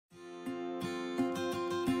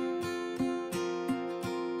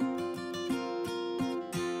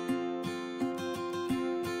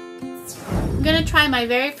I'm going to try my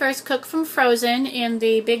very first cook from frozen in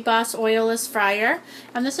the Big Boss oilless fryer.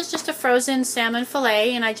 And this is just a frozen salmon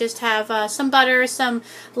fillet, and I just have some butter, some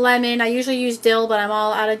lemon. I usually use dill, but I'm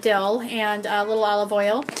all out of dill, and a little olive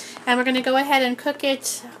oil. And we're going to go ahead and cook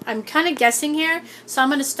it. I'm kind of guessing here, so I'm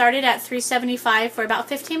going to start it at 375 for about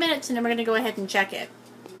 15 minutes, and then we're going to go ahead and check it.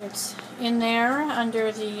 It's in there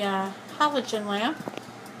under the halogen lamp.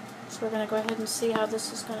 So we're going to go ahead and see how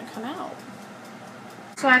this is going to come out.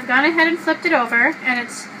 So I've gone ahead and flipped it over, and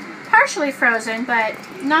it's partially frozen, but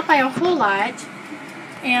not by a whole lot.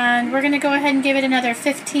 And we're going to go ahead and give it another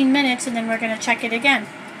 15 minutes, and then we're going to check it again.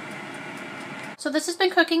 So this has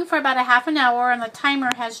been cooking for about a half an hour, and the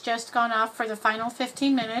timer has just gone off for the final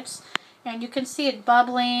 15 minutes. And you can see it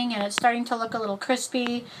bubbling, and it's starting to look a little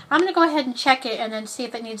crispy. I'm going to go ahead and check it and then see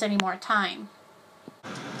if it needs any more time.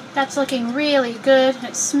 That's looking really good.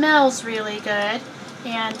 It smells really good.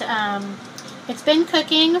 And it's been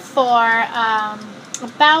cooking for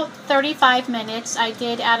about 35 minutes. I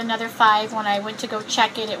did add another 5 when I went to go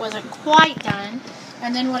check it. It wasn't quite done.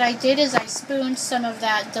 And then what I did is I spooned some of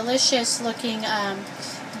that delicious looking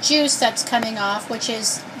juice that's coming off, which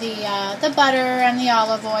is the butter and the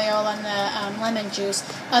olive oil and the lemon juice,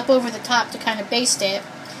 up over the top to kind of baste it.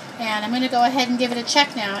 And I'm going to go ahead and give it a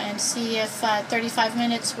check now and see if 35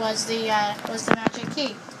 minutes was the magic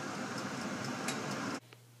key.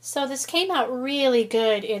 So this came out really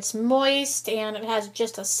good. It's moist and it has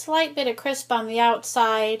just a slight bit of crisp on the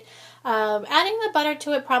outside. Adding the butter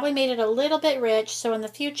to it probably made it a little bit rich, so in the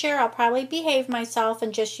future I'll probably behave myself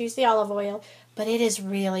and just use the olive oil, but it is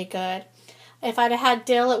really good. If I'd have had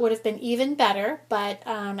dill, it would have been even better, but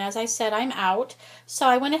as I said, I'm out. So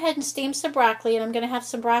I went ahead and steamed some broccoli, and I'm going to have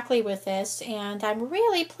some broccoli with this, and I'm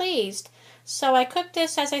really pleased. So I cooked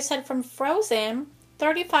this, as I said, from frozen,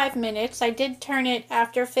 35 minutes. I did turn it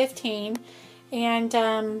after 15,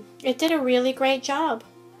 and it did a really great job.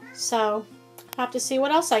 So I'll have to see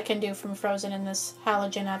what else I can do from frozen in this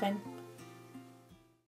halogen oven.